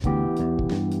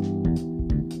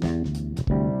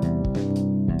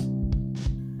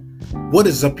What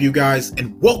is up, you guys,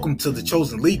 and welcome to the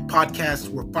Chosen League podcast,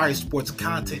 where fire sports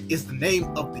content is the name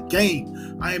of the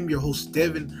game. I am your host,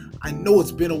 Devin. I know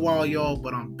it's been a while, y'all,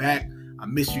 but I'm back. I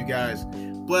miss you guys,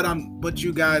 but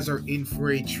you guys are in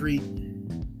for a treat.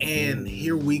 And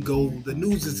here we go. The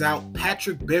news is out.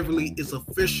 Patrick Beverley is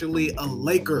officially a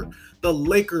Laker. The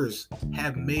Lakers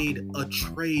have made a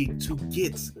trade to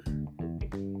get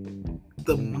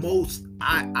the most.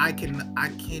 I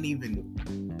can't even.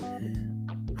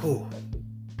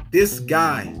 This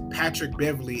guy, Patrick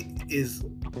Beverley, is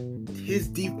his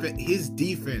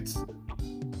defense.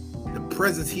 The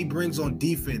presence he brings on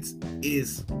defense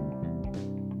is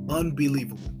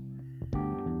unbelievable.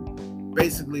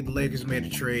 Basically, the Lakers made a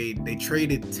trade. They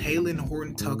traded Talen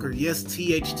Horton-Tucker. Yes,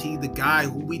 THT, the guy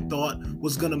who we thought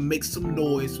was gonna make some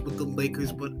noise with the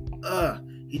Lakers, but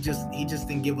he just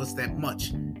didn't give us that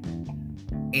much.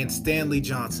 And Stanley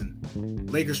Johnson.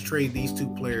 Lakers trade these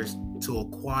two players to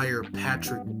acquire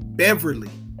Patrick Beverley.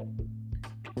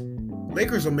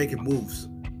 Lakers are making moves.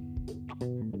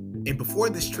 And before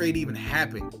this trade even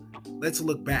happened, let's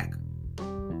look back.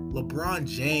 LeBron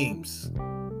James,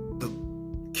 the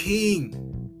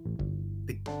king,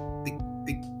 the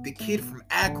kid from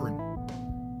Akron,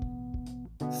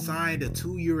 signed a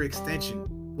 2-year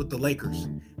extension with the Lakers.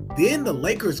 Then the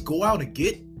Lakers go out and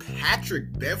get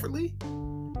Patrick Beverley?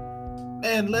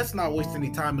 Man, let's not waste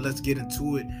any time and let's get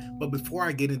into it. But before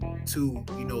I get into,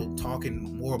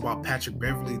 talking more about Patrick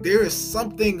Beverley, there is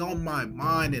something on my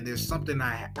mind, and there's something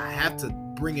I have to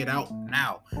bring it out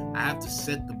now. I have to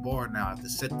set the bar now. I have to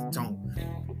set the tone.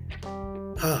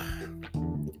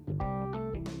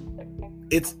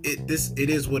 It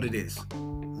is what it is.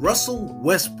 Russell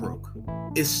Westbrook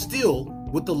is still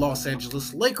with the Los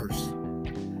Angeles Lakers.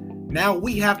 Now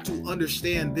we have to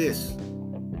understand this.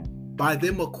 By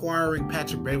them acquiring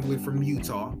Patrick Beverley from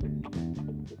Utah,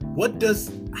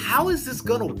 how is this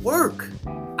gonna work?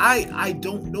 I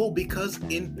don't know, because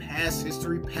in past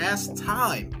history, past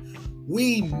time,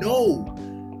 we know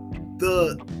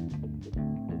the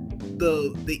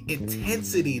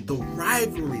intensity, the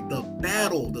rivalry, the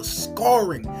battle, the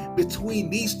scarring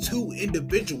between these two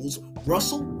individuals,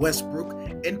 Russell Westbrook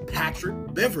and Patrick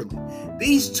Beverley.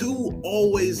 These two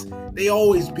always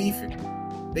beefing.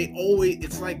 It's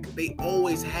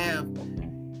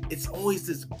always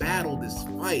this battle, this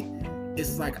fight.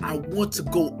 It's like, I want to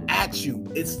go at you.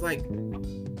 It's like,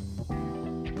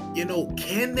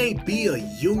 can they be a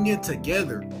union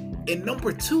together? And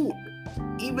number two,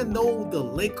 even though the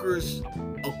Lakers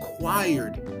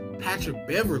acquired Patrick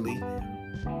Beverley,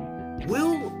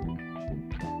 will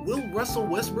Russell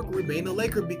Westbrook remain a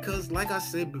Laker? Because like I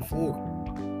said before,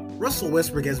 Russell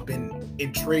Westbrook has been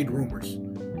in trade rumors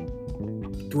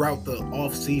throughout the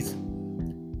off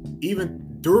season, even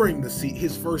during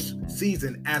his first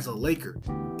season as a Laker.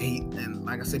 And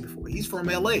like I said before, he's from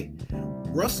LA.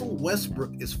 Russell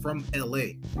Westbrook is from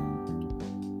LA,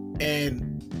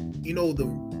 and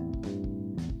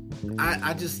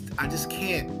I just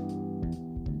can't.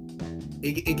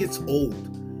 It gets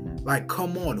old. Like,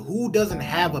 come on, who doesn't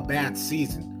have a bad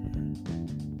season?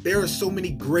 There are so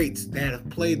many greats that have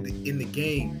played in the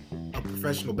game of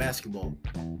professional basketball,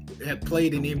 have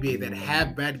played in the NBA, that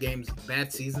have bad games,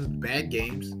 bad seasons, bad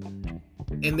games,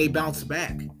 and they bounce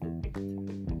back.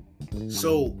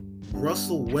 So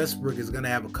Russell Westbrook is going to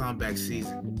have a comeback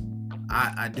season.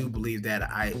 I do believe that.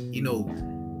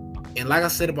 And like I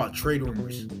said about trade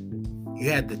rumors, you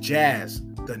had the Jazz,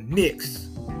 the Knicks,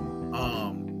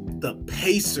 the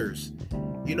Pacers,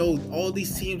 all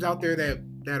these teams out there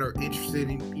that are interested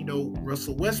in,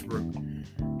 Russell Westbrook.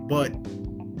 But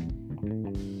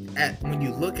when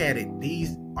you look at it,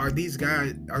 these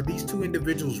two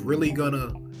individuals really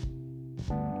gonna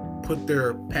put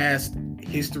their past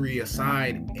history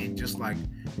aside and just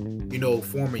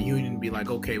form a union and be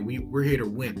like, okay, we're here to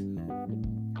win?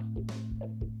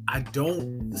 I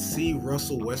don't see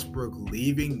Russell Westbrook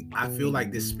leaving. I feel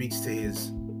like this speaks to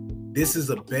this is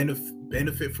a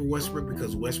benefit for Westbrook,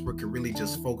 because Westbrook can really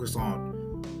just focus on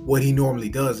what he normally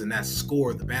does, and that's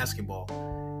score the basketball.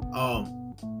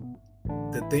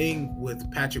 The thing with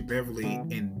Patrick Beverley,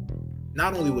 and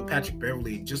not only with Patrick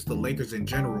Beverley, just the Lakers in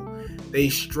general, they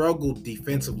struggled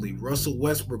defensively. Russell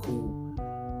Westbrook, who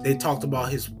they talked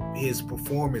about his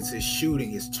performance, his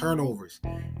shooting, his turnovers,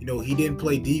 he didn't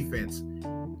play defense.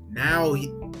 Now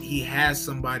he has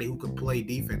somebody who can play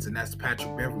defense, and that's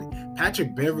Patrick Beverley.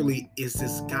 Patrick Beverley is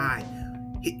this guy.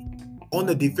 On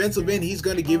the defensive end, he's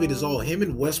going to give it his all. Him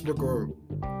and Westbrook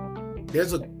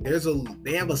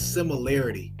they have a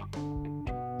similarity.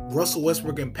 Russell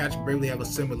Westbrook and Patrick Beverley have a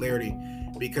similarity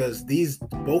because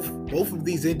both of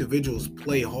these individuals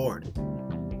play hard.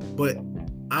 But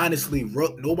honestly,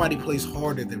 nobody plays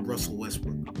harder than Russell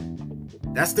Westbrook.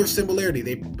 That's their similarity.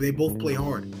 They both play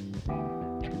hard.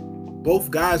 Both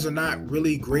guys are not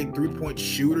really great three-point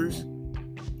shooters.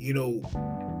 You know,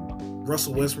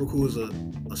 Russell Westbrook, who is a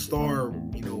star,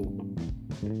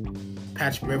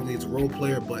 Patrick Beverley is a role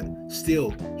player, but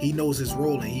still, he knows his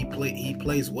role and he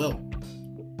plays well.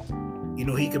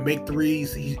 He can make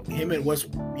threes. Him and West,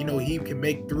 he can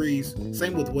make threes.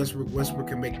 Same with Westbrook. Westbrook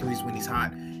can make threes when he's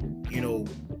hot.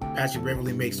 Patrick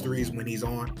Beverley makes threes when he's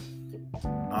on.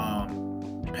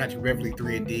 Patrick Beverley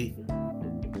 3 and D.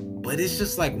 But it's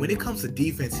just like when it comes to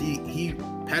defense,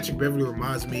 Patrick Beverley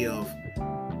reminds me of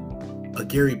a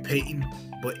Gary Payton,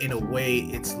 but in a way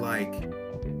it's like,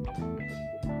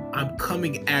 I'm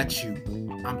coming at you.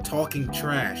 I'm talking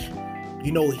trash.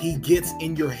 He gets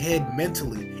in your head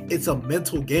mentally. It's a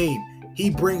mental game. He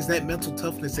brings that mental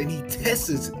toughness and he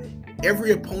tests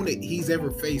every opponent he's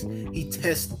ever faced. He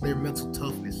tests their mental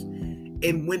toughness.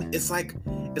 And when it's like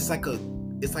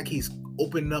he's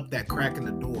opening up that crack in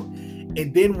the door.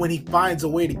 And then when he finds a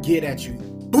way to get at you,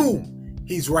 boom,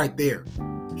 he's right there.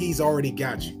 He's already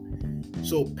got you.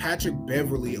 So Patrick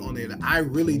Beverley on it, I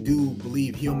really do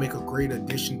believe he'll make a great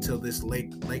addition to this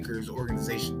Lakers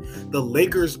organization.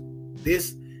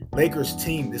 This Lakers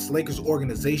team, this Lakers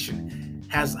organization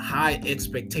has high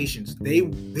expectations. They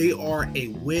are a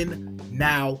win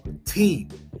now team.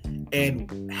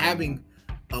 And having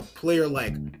a player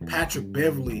like Patrick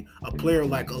Beverley, a player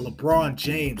like a LeBron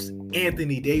James,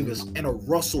 Anthony Davis, and a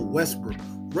Russell Westbrook.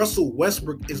 Russell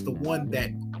Westbrook is the one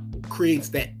that creates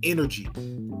that energy.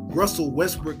 Russell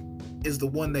Westbrook is the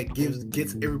one that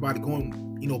gets everybody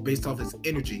going, based off his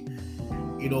energy.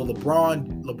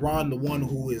 LeBron, the one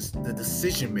who is the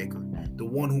decision maker, the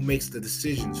one who makes the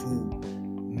decisions, who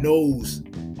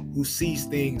sees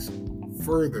things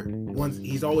further. Once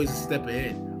he's always a step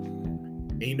ahead.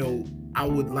 And I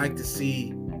would like to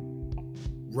see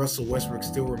Russell Westbrook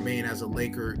still remain as a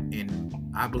Laker, and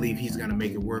I believe he's going to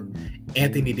make it work.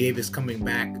 Anthony Davis coming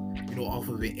back, off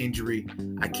of an injury.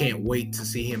 I can't wait to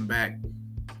see him back.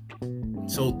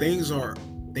 So their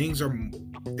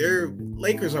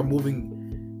Lakers are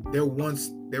moving. They're one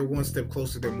step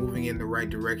closer. They're moving in the right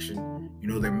direction.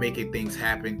 They're making things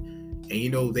happen.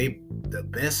 And the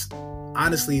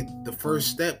first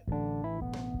step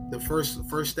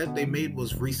they made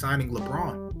was re-signing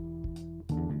LeBron,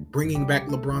 bringing back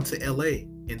LeBron to LA,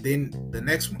 and then the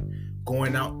next one,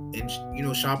 going out and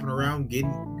shopping around,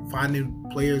 finding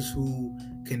players who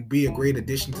can be a great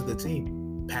addition to the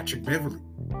team. Patrick Beverley,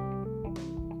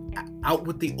 out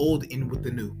with the old, in with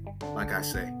the new, like I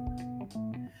say.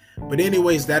 But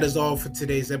anyways, that is all for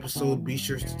today's episode. Be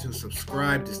sure to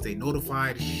subscribe to stay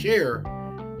notified, share,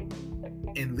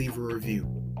 and leave a review.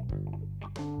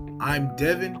 I'm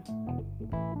Devin,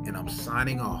 and I'm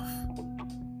signing off.